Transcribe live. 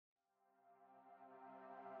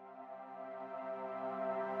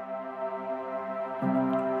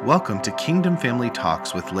Welcome to Kingdom Family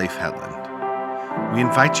Talks with Leif Hetland. We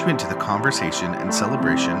invite you into the conversation and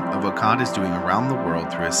celebration of what God is doing around the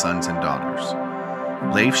world through his sons and daughters.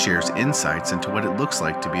 Leif shares insights into what it looks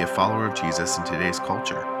like to be a follower of Jesus in today's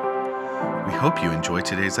culture. We hope you enjoy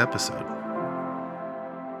today's episode.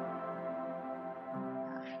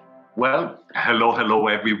 Well, hello,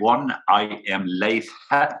 everyone. I am Leif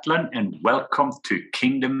Hetland, and welcome to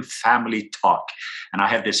Kingdom Family Talk. And I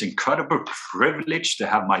have this incredible privilege to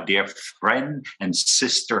have my dear friend and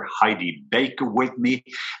sister Heidi Baker with me,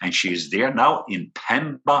 and she is there now in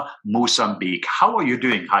Pemba, Mozambique. How are you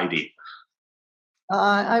doing, Heidi?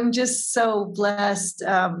 I'm just so blessed.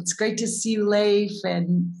 It's great to see you, Leif,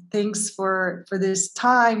 and thanks for this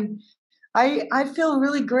time. I feel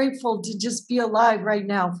really grateful to just be alive right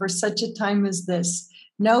now for such a time as this.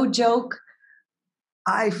 No joke.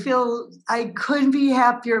 I feel I couldn't be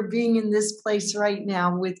happier being in this place right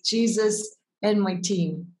now with Jesus and my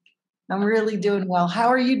team. I'm really doing well. How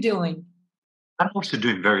are you doing? I'm also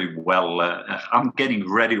doing very well. I'm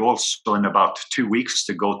getting ready also in about 2 weeks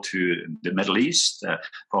to go to the Middle East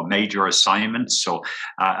for a major assignment. So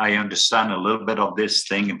I understand a little bit of this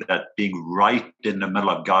thing that being right in the middle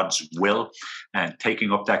of God's will and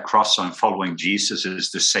taking up that cross and following Jesus is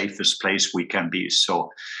the safest place we can be. So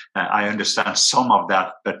I understand some of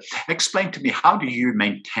that. But explain to me, how do you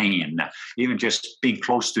maintain even just being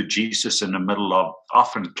close to Jesus in the middle of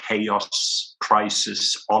often chaos,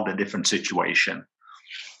 crisis, all the different situations?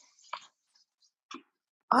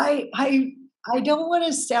 I don't want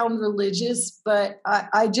to sound religious, but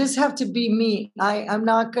I just have to be me. I'm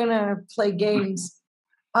not going to play games.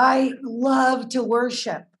 I love to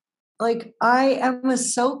worship. Like, I am a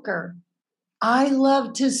soaker. I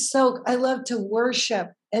love to soak. I love to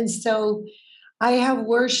worship. And so I have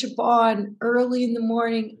worship on early in the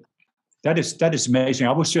morning. That is amazing.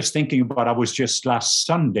 I was just thinking about, last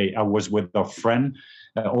Sunday, I was with a friend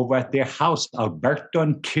over at their house, Alberto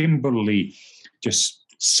and Kimberly, just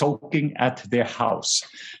soaking at their house.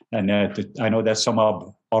 And I know that some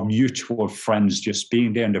of our mutual friends, just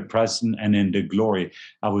being there in the present and in the glory.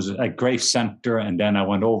 I was at Grace Center, and then I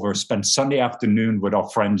went over, spent Sunday afternoon with our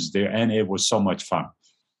friends there, and it was so much fun.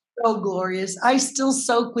 So glorious. I still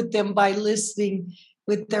soak with them by listening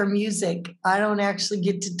with their music. I don't actually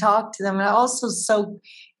get to talk to them. And I also soak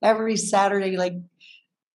every Saturday, like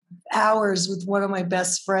hours with one of my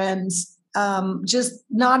best friends. Just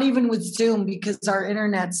not even with Zoom because our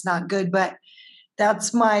internet's not good, but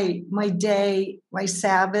that's my day, my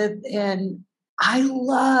Sabbath. And I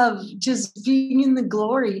love just being in the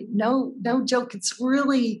glory. No joke. It's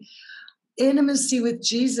really intimacy with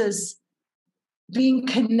Jesus, being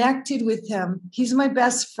connected with him. He's my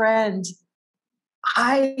best friend.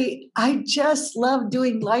 I just love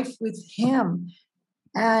doing life with him.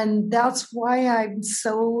 And that's why I'm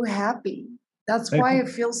so happy. That's why I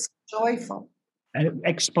feel so joyful.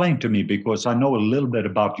 Explain to me, because I know a little bit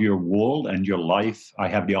about your world and your life. I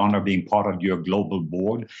have the honor of being part of your global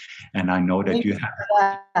board, and I know that you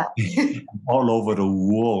have all over the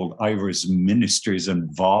world, Iris ministries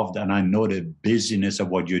involved, and I know the busyness of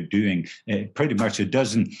what you're doing. Pretty much it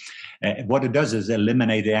doesn't, what it does is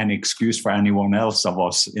eliminate any excuse for anyone else of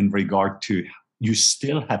us in regard to you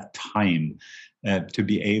still have time to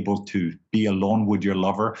be able to be alone with your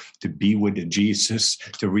lover, to be with Jesus,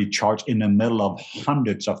 to recharge in the middle of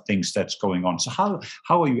hundreds of things that's going on. So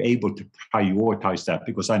how are you able to prioritize that?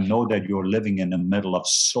 Because I know that you're living in the middle of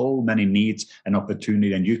so many needs and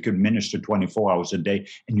opportunity, and you can minister 24 hours a day,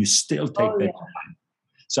 and you still take that time.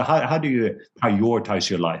 So how do you prioritize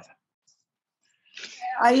your life?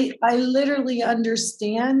 I literally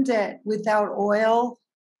understand that without oil,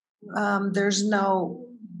 there's no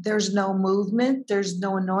movement, there's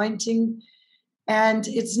no anointing. And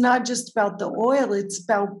it's not just about the oil, it's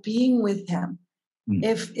about being with him.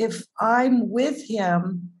 If I'm with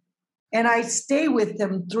him and I stay with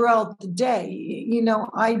him throughout the day,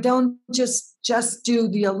 I don't just do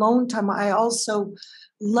the alone time. I also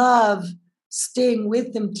love staying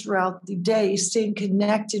with him throughout the day, staying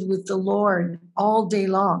connected with the Lord all day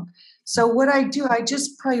long. So what I do, I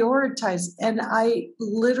just prioritize, and I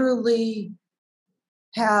literally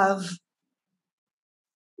have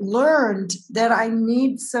learned that I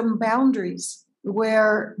need some boundaries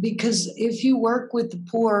because if you work with the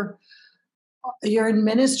poor, you're in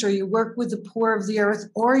ministry, you work with the poor of the earth,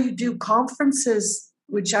 or you do conferences,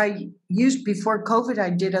 which I used before COVID, I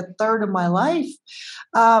did a third of my life.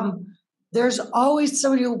 There's always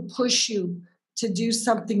somebody who will push you to do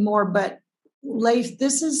something more. But Leif,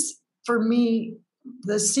 this is, for me,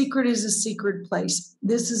 the secret is a secret place.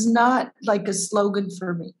 This is not like a slogan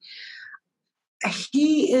for me.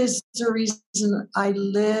 he is the reason I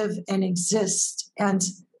live and exist. And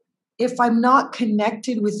if I'm not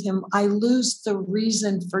connected with him, I lose the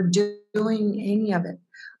reason for doing any of it.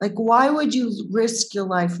 Like, why would you risk your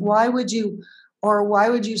life? Why would you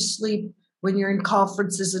sleep when you're in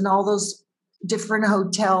conferences and all those different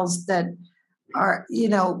hotels that are,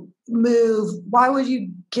 move? Why would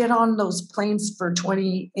you get on those planes for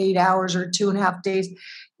 28 hours or 2.5 days?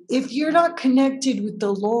 If you're not connected with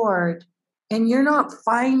the Lord and you're not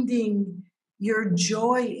finding your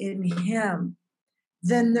joy in him,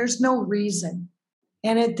 then there's no reason.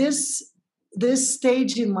 And at this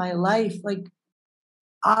stage in my life, like,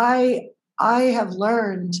 I have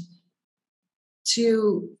learned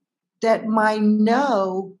that my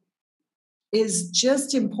no is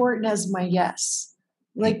just important as my yes.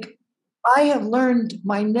 Like, I have learned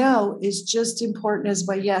my no is just important as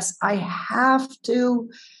my yes. I have to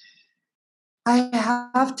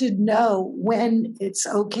know when it's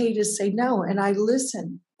okay to say no, and I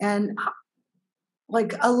listen. And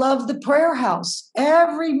like, I love the prayer house.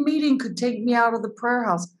 Every meeting could take me out of the prayer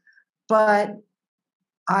house, but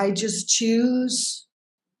I just choose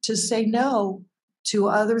to say no to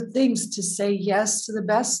other things, to say yes to the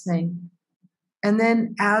best thing. And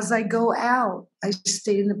then as I go out, I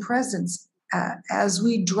stay in the presence. As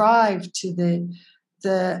we drive to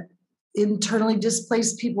the internally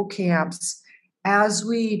displaced people camps, as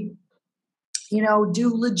we,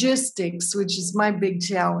 do logistics, which is my big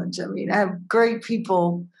challenge. I mean, I have great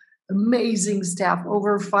people, amazing staff,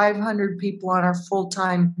 over 500 people on our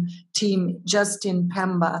full-time team just in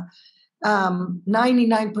Pemba, 99%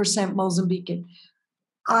 Mozambican.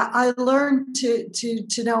 I learned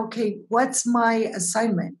to know, okay, what's my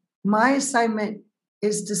assignment? My assignment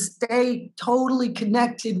is to stay totally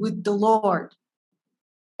connected with the Lord.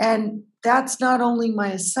 And that's not only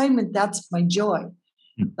my assignment, that's my joy.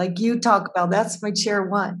 Like you talk about, that's my chair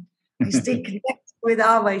one. I stay connected with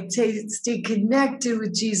Abba, I stay connected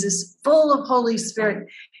with Jesus, full of Holy Spirit.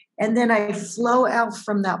 And then I flow out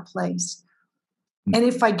from that place. And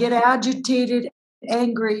if I get agitated,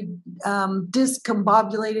 angry,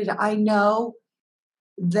 discombobulated, I know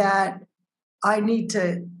that I need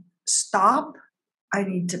to stop. I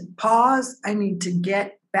need to pause. I need to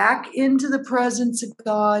get back into the presence of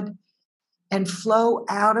God and flow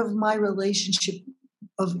out of my relationship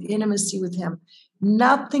of intimacy with him.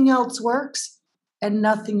 Nothing else works and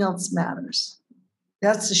nothing else matters.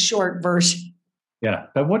 That's the short version. Yeah,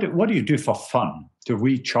 but what do you do for fun to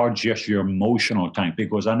recharge just your emotional tank?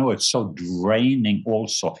 Because I know it's so draining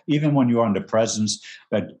also, even when you're in the presence,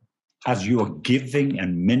 that as you are giving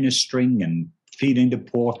and ministering and feeding the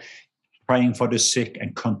poor, praying for the sick,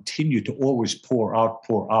 and continue to always pour out.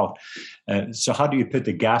 So how do you put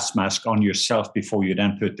the gas mask on yourself before you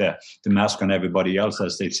then put the mask on everybody else,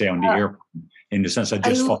 as they say on the airplane, in the sense of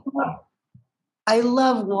just for fun? I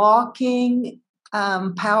love walking,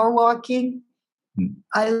 power walking.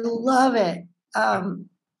 I love it. I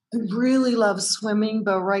really love swimming,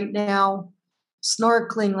 but right now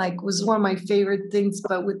snorkeling was one of my favorite things.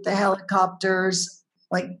 But with the helicopters,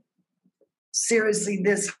 seriously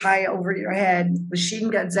this high over your head, machine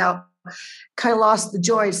guns out, kind of lost the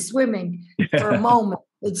joy of swimming for a moment.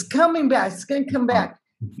 It's coming back. It's going to come back.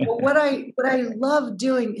 But what I love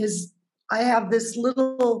doing is I have this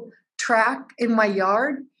little track in my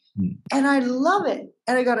yard, and I love it.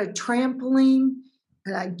 And I got a trampoline,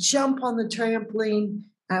 and I jump on the trampoline,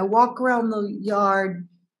 and I walk around the yard,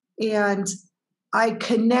 and I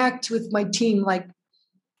connect with my team. Like,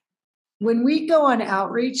 when we go on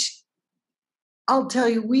outreach, I'll tell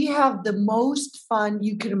you, we have the most fun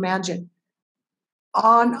you can imagine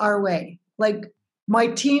on our way. Like, my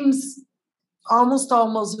team's almost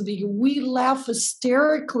we laugh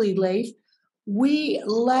hysterically, Leif. We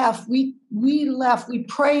laugh. We laugh. We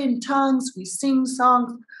pray in tongues. We sing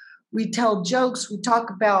songs. We tell jokes. We talk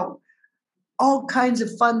about all kinds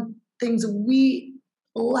of fun things. We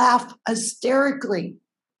laugh hysterically.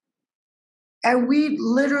 And we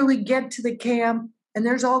literally get to the camp, and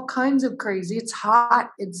there's all kinds of crazy. It's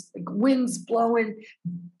hot. It's like winds blowing,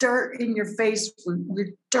 dirt in your face.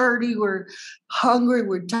 We're dirty. We're hungry.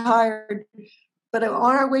 We're tired. But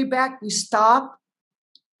on our way back, we stop.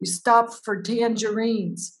 We stop for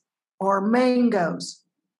tangerines or mangoes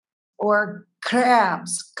or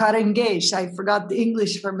crabs, caranguejo. I forgot the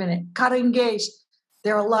English for a minute. Caranguejo.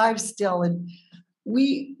 They're alive still. And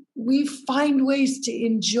we find ways to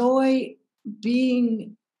enjoy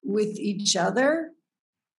being with each other,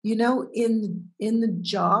 in the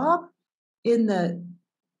job, in the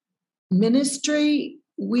ministry.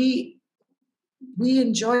 We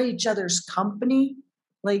enjoy each other's company.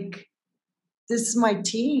 Like, this is my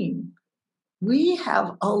team. we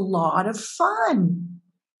have a lot of fun.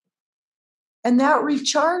 And that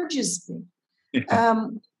recharges me.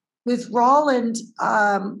 With Roland,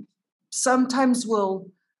 sometimes we'll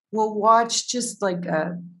watch just like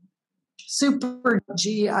a super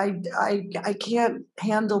G. I can't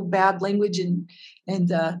handle bad language and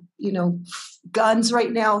guns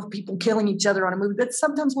right now, people killing each other on a movie. But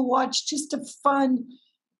sometimes we'll watch just a fun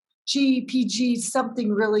GPG,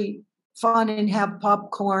 something really fun, and have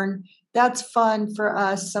popcorn. That's fun for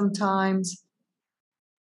us sometimes.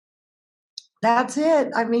 That's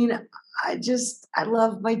it. I mean, I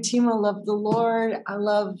love my team. I love the Lord. I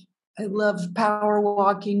love power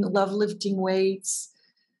walking. I love lifting weights.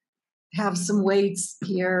 Have some weights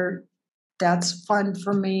here. That's fun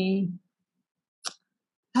for me.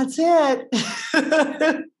 That's it.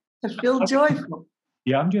 I feel joyful.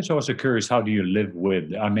 Yeah, I'm just also curious, how do you live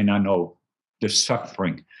with, I mean, I know the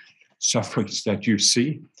sufferings that you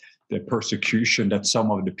see, the persecution that some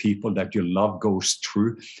of the people that you love goes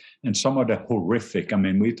through, and some of the horrific, I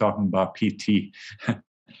mean, we're talking about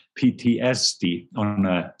PTSD on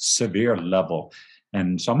a severe level.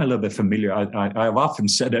 And so I'm a little bit familiar. I've often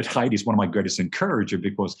said that Heidi is one of my greatest encouragers,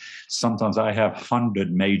 because sometimes I have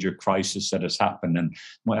 100 major crises that has happened. And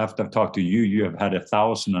after I've talked to you, you have had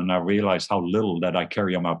 1,000, and I realize how little that I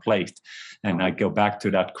carry on my plate. And I go back to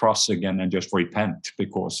that cross again and just repent,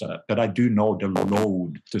 because but I do know the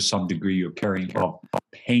load to some degree you're carrying of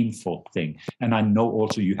painful thing. And I know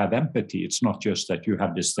also you have empathy. It's not just that you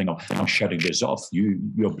have this thing of, I'm shutting this off.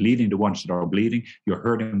 You're bleeding the ones that are bleeding. You're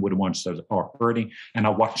hurting with the ones that are hurting. And I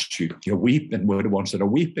watched you. You're weeping with the ones that are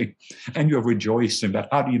weeping. And you're rejoicing. But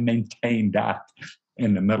how do you maintain that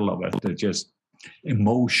in the middle of it? Just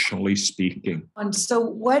emotionally speaking. And so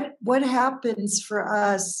what happens for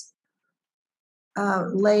us,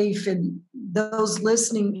 Leif, and those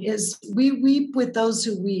listening, is we weep with those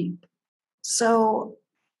who weep. So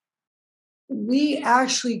we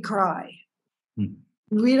actually cry.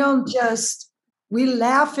 We don't just, we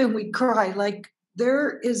laugh and we cry. Like,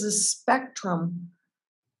 there is a spectrum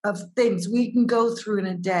of things we can go through in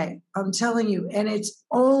a day. I'm telling you, and it's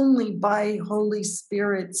only by Holy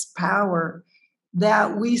Spirit's power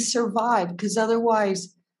that we survive, because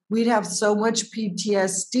otherwise we'd have so much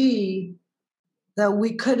PTSD that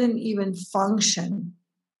we couldn't even function.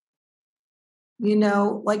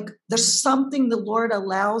 Like, there's something the Lord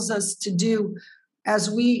allows us to do as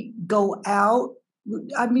we go out.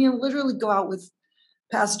 I mean, literally go out with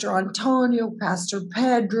Pastor Antonio, Pastor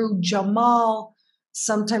Pedro, Jamal,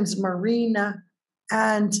 sometimes Marina.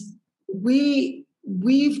 And we've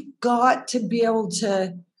got to be able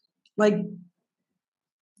to, like,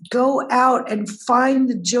 go out and find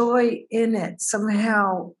the joy in it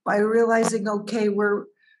somehow by realizing, okay,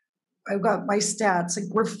 I've got my stats, like,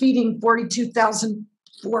 we're feeding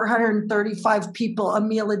 42,435 people a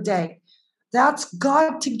meal a day. That's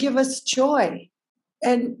got to give us joy.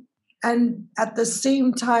 And at the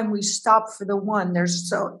same time, we stop for the one.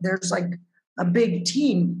 There's like a big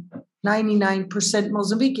team, 99%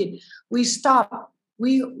 Mozambican. We stop.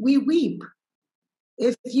 We weep.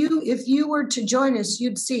 If you were to join us,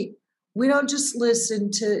 you'd see we don't just listen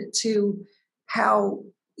to how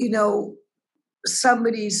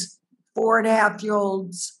somebody's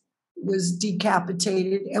 4.5-year-old was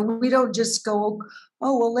decapitated, and we don't just go,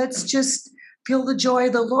 oh well, let's just feel the joy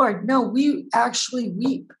of the Lord. No, we actually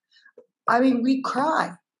weep. I mean, we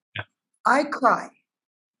cry. I cry.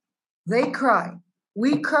 They cry.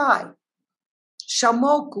 We cry.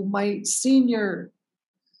 Shamoku, my senior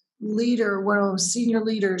leader, one of those senior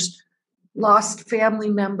leaders, lost family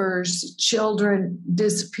members, children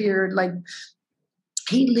disappeared. Like,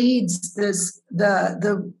 he leads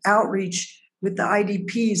the outreach with the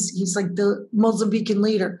IDPs. He's like the Mozambican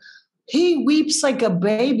leader. He weeps like a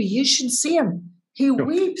baby. You should see him. He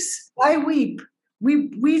weeps. I weep.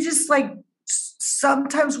 We just, like,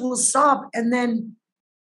 sometimes we'll sob, and then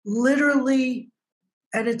literally,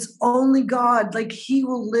 and it's only God, like, he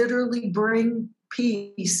will literally bring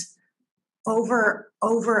peace over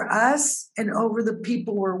us and over the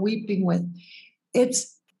people we're weeping with.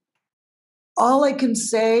 It's all I can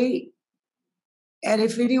say. And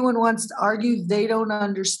if anyone wants to argue they don't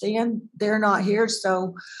understand, they're not here.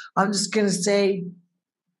 So I'm just going to say,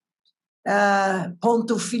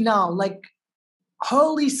 punto final. Like,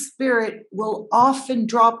 Holy Spirit will often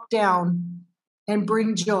drop down and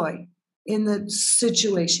bring joy in the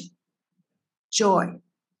situation. Joy.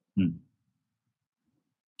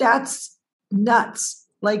 That's nuts.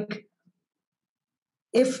 Like,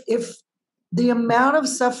 if the amount of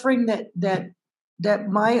suffering that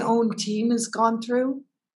my own team has gone through,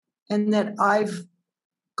 and that I've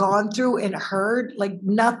gone through and heard, like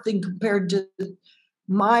nothing compared to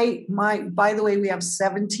my, by the way, we have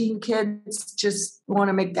 17 kids. Just want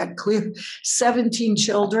to make that clear. 17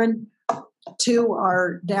 children. 2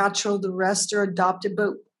 are natural, the rest are adopted.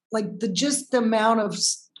 But like just the amount of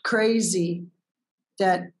crazy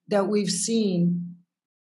that we've seen,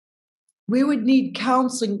 we would need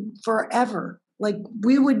counseling forever. Like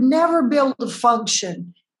we would never be able to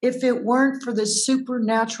function if it weren't for the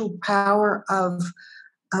supernatural power of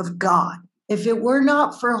God. If it were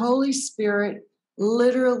not for Holy Spirit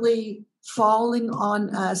literally falling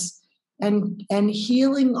on us and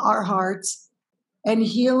healing our hearts and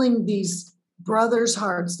healing these brothers'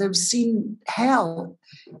 hearts. They've seen hell.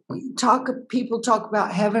 People talk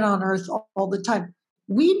about heaven on earth all the time.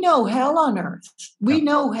 We know hell on earth. We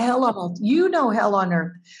know hell on earth. You know hell on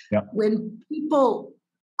earth. Yeah. When people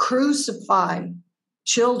crucify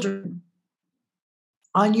children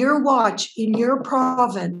on your watch in your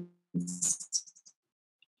province,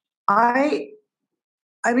 I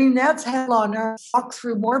mean, that's hell on earth. Walk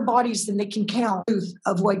through more bodies than they can count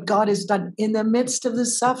of what God has done in the midst of the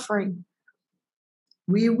suffering.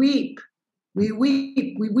 We weep. We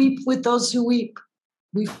weep. We weep with those who weep.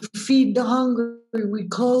 We feed the hungry. We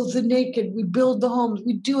clothe the naked. We build the homes.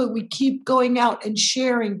 We do it. We keep going out and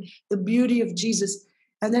sharing the beauty of Jesus.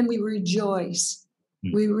 And then we rejoice.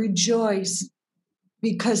 We rejoice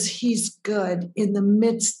because he's good in the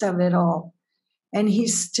midst of it all. And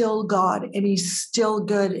he's still God, and he's still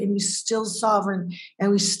good, and he's still sovereign,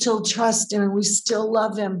 and we still trust him, and we still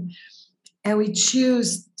love him. And we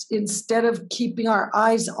choose, instead of keeping our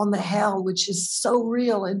eyes on the hell, which is so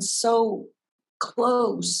real and so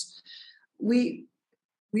close, we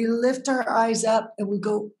lift our eyes up and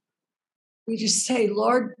we just say,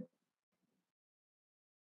 Lord,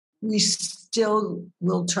 we still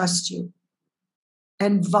will trust you.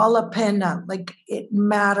 And vala pena, like it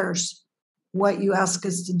matters what you ask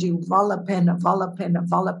us to do. Vala pena, vala pena,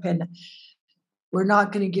 vala pena. We're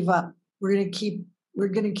not going to give up. We're going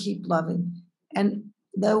to keep loving. And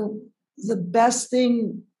the best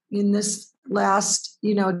thing in this last,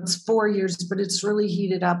 it's 4 years, but it's really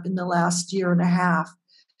heated up in the last year and a half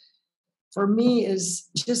for me is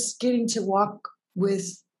just getting to walk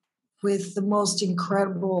with the most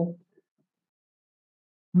incredible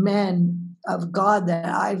men of God that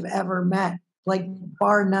I've ever met, like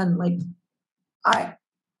bar none. Like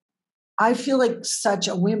I feel like such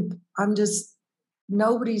a wimp.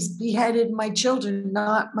 Nobody's beheaded my children,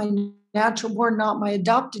 not my natural born, not my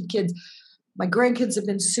adopted kids. My grandkids have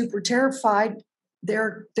been super terrified.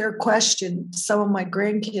 They're questioned. Some of my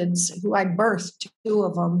grandkids who I birthed, 2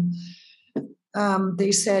 of them,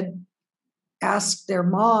 they said, ask their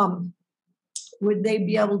mom, would they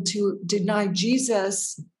be able to deny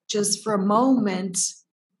Jesus just for a moment?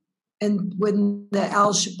 And when the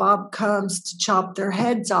Al-Shabaab comes to chop their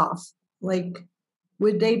heads off, like,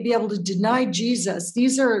 would they be able to deny Jesus?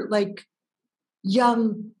 These are like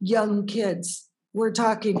young kids. We're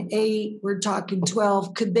talking 8, we're talking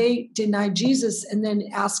 12. Could they deny Jesus and then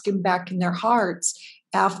ask him back in their hearts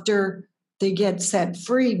after they get set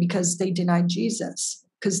free because they deny Jesus?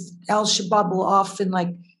 Because Al-Shabaab will often,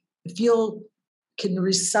 like, if you can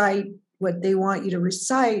recite what they want you to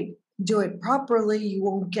recite, do it properly, you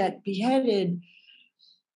won't get beheaded.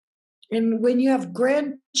 And when you have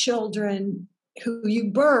grandchildren who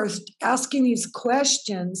you birthed asking these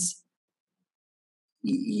questions,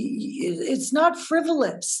 it's not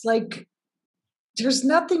frivolous. Like, there's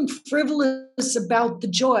nothing frivolous about the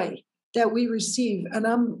joy that we receive. And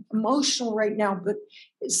I'm emotional right now, but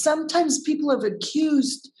sometimes people have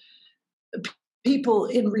accused people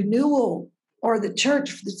in Renewal or the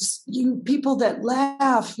church, people that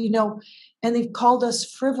laugh, and they've called us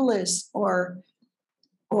frivolous or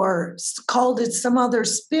called it some other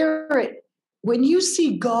spirit. When you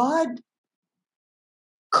see God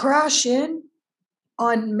crash in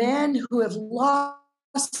on men who have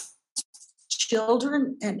lost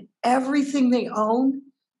children and everything they own,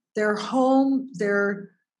 their home,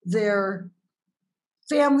 their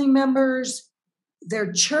family members,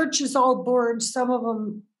 their churches all burned, some of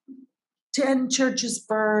them 10 churches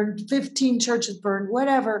burned, 15 churches burned,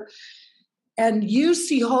 whatever. And you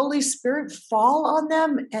see Holy Spirit fall on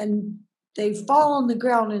them and they fall on the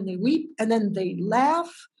ground and they weep and then they laugh.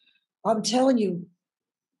 I'm telling you,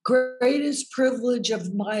 greatest privilege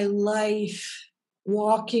of my life,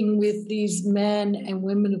 walking with these men and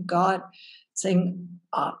women of God, saying,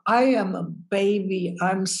 I am a baby.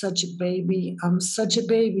 I'm such a baby. I'm such a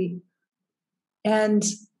baby. And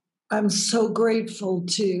I'm so grateful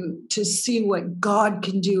to see what God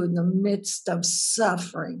can do in the midst of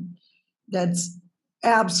suffering that's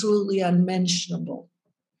absolutely unmentionable.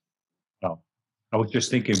 Well, I was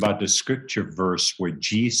just thinking about the scripture verse where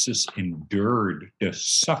Jesus endured the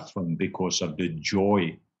suffering because of the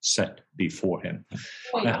joy set before him.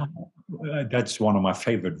 That's one of my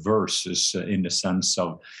favorite verses in the sense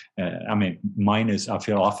of, mine is, I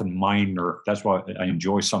feel often minor. That's why I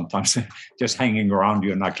enjoy sometimes just hanging around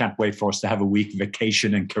you. And I can't wait for us to have a week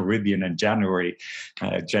vacation in Caribbean in January.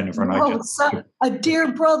 Jennifer and I just... a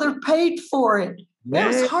dear brother paid for it. It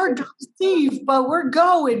was hard to receive, but we're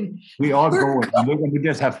going. We are going. We're going to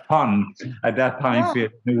just have fun at that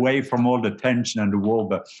time, away from all the tension and the war.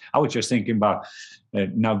 But I was just thinking about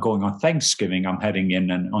now going on Thanksgiving. I'm heading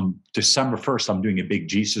in, and on December 1st, I'm doing a big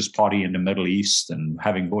Jesus party in the Middle East and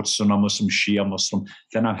having both Sunni Muslim, Shia Muslim.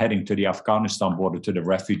 Then I'm heading to the Afghanistan border to the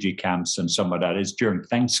refugee camps, and some of that is during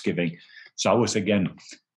Thanksgiving. So I was again,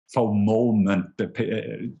 for a moment,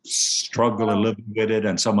 struggle a little with it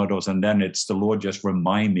and some of those. And then it's the Lord just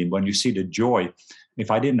remind me, when you see the joy,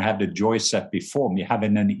 if I didn't have the joy set before me,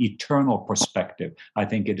 having an eternal perspective, I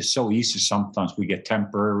think it is so easy. Sometimes we get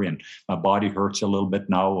temporary and my body hurts a little bit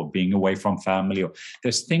now, or being away from family, or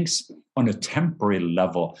there's things on a temporary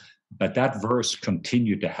level. But that verse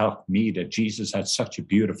continued to help me, that Jesus had such a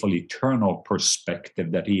beautiful eternal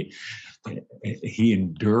perspective, that he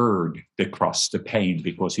endured the cross, the pain,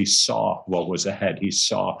 because he saw what was ahead. He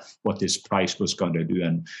saw what this price was going to do.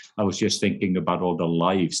 And I was just thinking about all the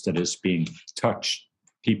lives that is being touched,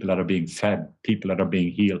 people that are being fed, people that are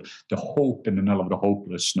being healed, the hope in the middle of the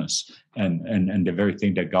hopelessness, and the very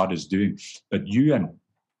thing that God is doing. But you and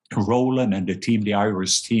Roland and the team, the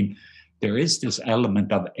Irish team, there is this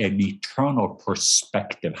element of an eternal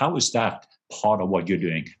perspective. How is that part of what you're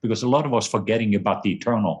doing? Because a lot of us forgetting about the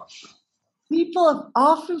eternal. People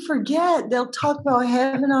often forget. They'll talk about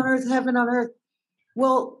heaven on earth, heaven on earth.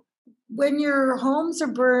 Well, when your homes are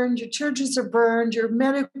burned, your churches are burned, your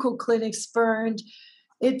medical clinics burned,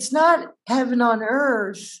 it's not heaven on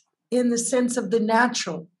earth in the sense of the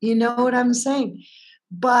natural. You know what I'm saying?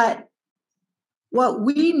 But what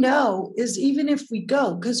we know is, even if we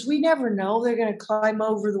go, because we never know, they're going to climb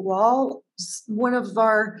over the wall. One of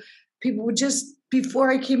our people would just,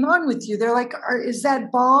 before I came on with you, they're like, is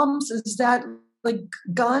that bombs? Is that like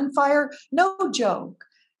gunfire? No joke.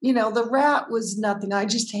 You know, the rat was nothing. I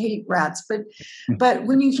just hate rats. But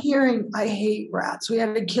when you're hearing, I hate rats, we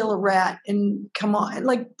had to kill a rat, and come on,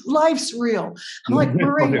 like, life's real. I'm like,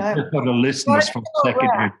 Marina, for the listeners for a second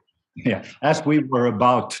here. Yeah, as we were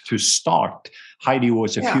about to start, Heidi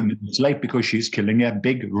was a few minutes late because she's killing a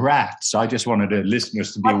big rat. So I just wanted the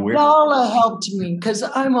listeners to be aware. Abdallah helped me, because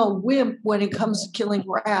I'm a wimp when it comes to killing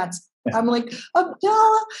rats. I'm like,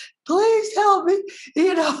 Abdallah, please help me.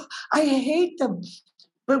 You know, I hate them.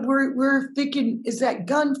 But we're thinking, is that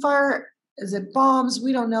gunfire? Is it bombs?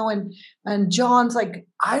 We don't know. And John's like,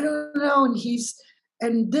 I don't know.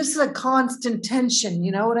 And this is a constant tension.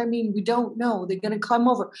 You know what I mean? We don't know. They're going to climb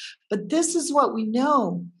over. But this is what we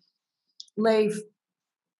know, Leif.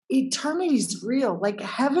 Eternity's real. Like,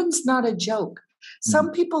 heaven's not a joke. Some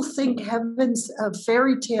people think heaven's a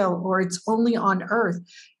fairy tale, or it's only on earth.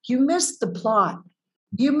 You missed the plot.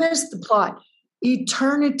 You missed the plot.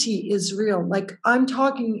 Eternity is real. Like, I'm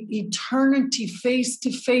talking eternity, face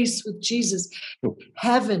to face with Jesus.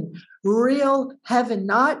 Heaven, real heaven,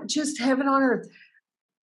 not just heaven on earth.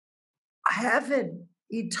 Heaven,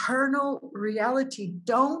 eternal reality.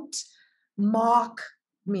 Don't mock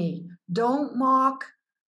me. Don't mock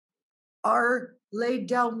our laid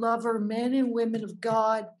down lover, men and women of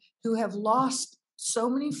God who have lost so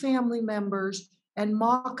many family members, and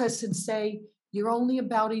mock us and say, you're only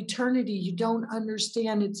about eternity. You don't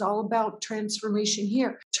understand. It's all about transformation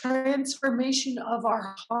here. Transformation of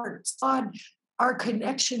our hearts, God, our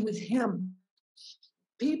connection with Him.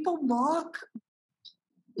 People mock.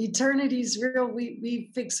 Eternity's real. We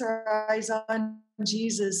fix our eyes on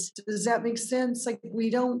Jesus. Does that make sense? Like, we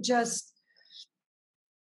don't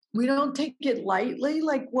take it lightly,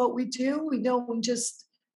 like what we do. We don't just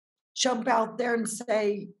jump out there and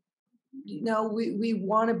say, you know, we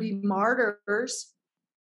want to be martyrs.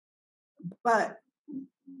 But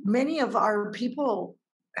many of our people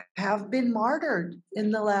have been martyred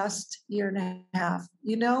in the last year and a half,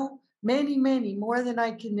 you know, many, more than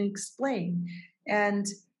I can explain. And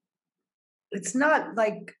it's not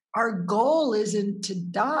like our goal isn't to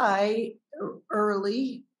die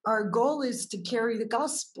early. Our goal is to carry the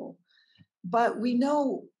gospel, but we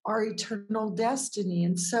know our eternal destiny.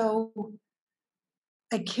 And so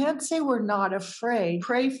I can't say we're not afraid.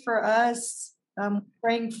 Pray for us. I'm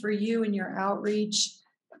praying for you and your outreach.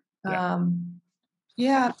 Pray.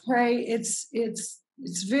 It's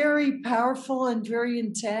very powerful and very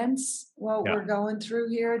intense what we're going through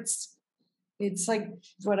here. it's like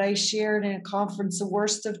what I shared in a conference, the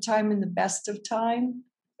worst of time and the best of time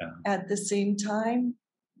at the same time.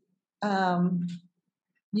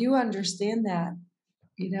 You understand that,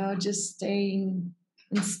 just staying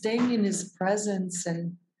in his presence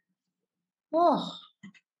and,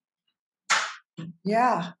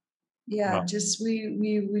 yeah. Wow. Just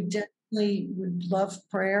we definitely would love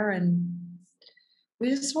prayer, and we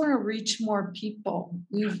just want to reach more people.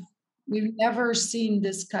 We've never seen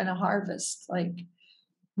this kind of harvest, like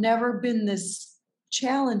never been this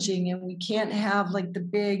challenging, and we can't have like the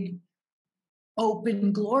big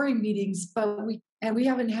open glory meetings, but we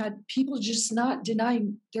haven't had people just not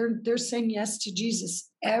denying. They're saying yes to Jesus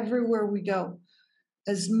everywhere we go,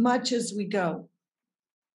 as much as we go.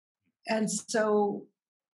 And so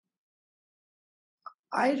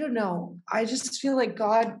I don't know. I just feel like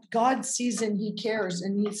God sees and he cares,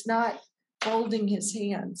 and he's not folding his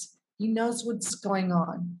hands. He knows what's going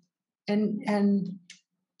on. And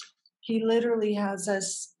he literally has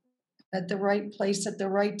us at the right place at the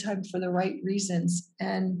right time for the right reasons.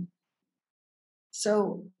 And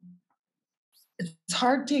so it's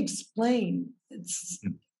hard to explain.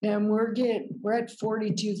 And we're at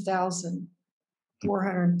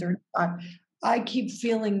 42,435. I keep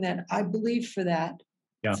feeling that I believe for that.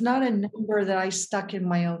 Yeah. It's not a number that I stuck in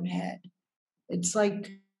my own head. It's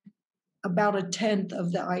like about a tenth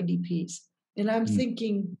of the IDPs. And I'm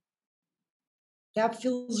thinking that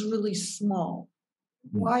feels really small.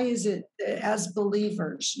 Why is it, as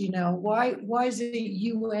believers, why is it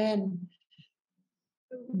UN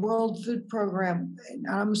World Food Program? And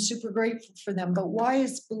I'm super grateful for them, but why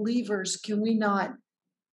as believers can we not,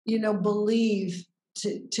 believe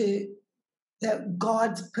to that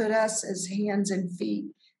God's put us as hands and feet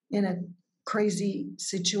in a crazy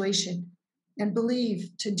situation, and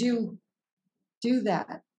believe to do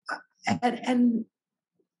that. And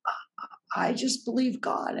I just believe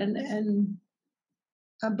God, and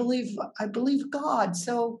I believe God.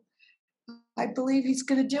 So I believe he's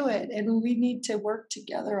going to do it. And we need to work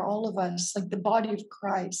together, all of us, like the body of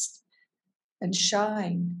Christ, and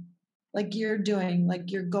shine like you're doing,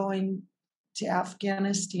 like you're going to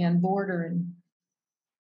Afghanistan border, and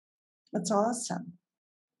that's awesome.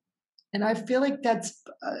 And I feel like that's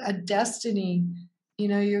a destiny.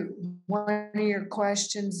 One of your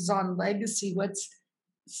questions is on legacy. It's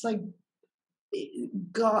like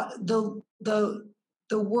God, the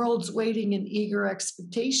world's waiting in eager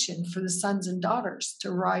expectation for the sons and daughters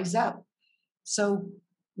to rise up. So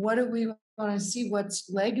what do we want to see? What's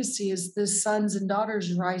legacy is the sons and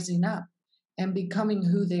daughters rising up and becoming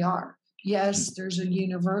who they are. Yes, there's a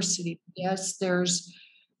university. Yes, there's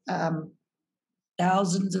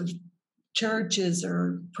thousands of churches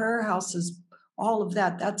or prayer houses, all of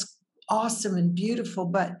that. That's awesome and beautiful.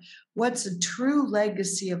 But what's a true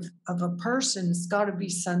legacy of a person? It's got to be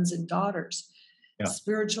sons and daughters,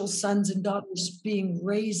 spiritual sons and daughters being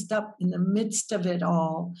raised up in the midst of it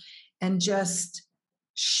all and just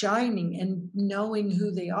shining and knowing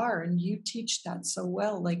who they are. And you teach that so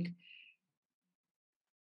well, like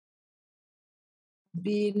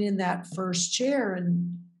being in that first chair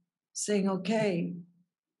and saying, okay,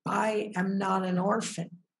 I am not an orphan.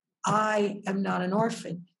 I am not an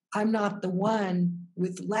orphan. I'm not the one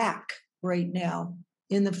with lack right now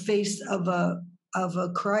in the face of a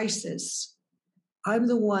crisis. I'm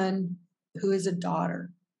the one who is a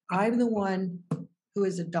daughter. I'm the one who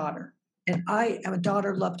is a daughter. And I am a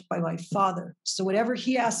daughter loved by my Father. So whatever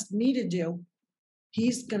he asked me to do,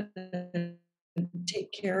 he's going to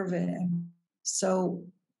take care of it. So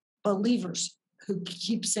believers who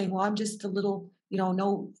keep saying, well, I'm just a little,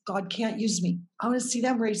 no, God can't use me. I want to see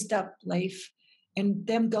them raised up, Leif, and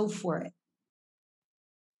them go for it.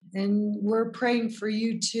 And we're praying for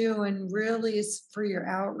you too. And really it's for your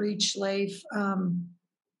outreach, Leif.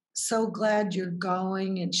 So glad you're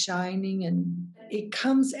going and shining, and it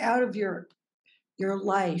comes out of your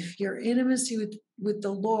life, your intimacy with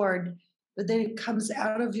the Lord, but then it comes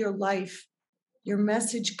out of your life. Your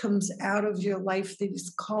message comes out of your life that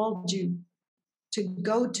he's called you to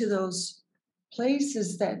go to those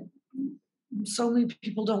places that so many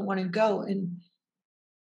people don't want to go.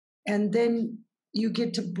 And then you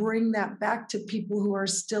get to bring that back to people who are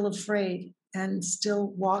still afraid and still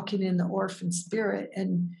walking in the orphan spirit.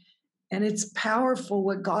 And it's powerful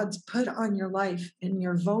what God's put on your life and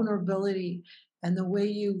your vulnerability and the way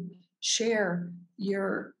you share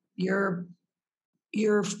your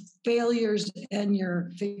failures and your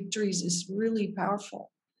victories is really powerful.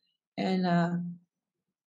 And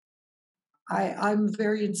I'm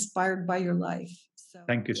very inspired by your life. So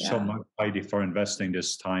thank you so much, Heidi, for investing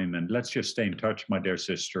this time. And let's just stay in touch, my dear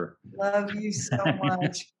sister. Love you so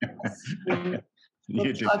much.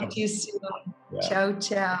 We'll talk to you soon. Yeah. Ciao,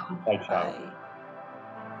 ciao. Bye, ciao.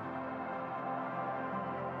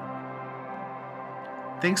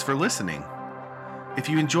 Thanks for listening. If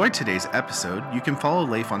you enjoyed today's episode, you can follow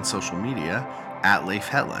Leif on social media at Leif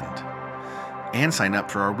Hetland and sign up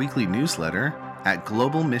for our weekly newsletter at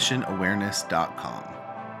globalmissionawareness.com.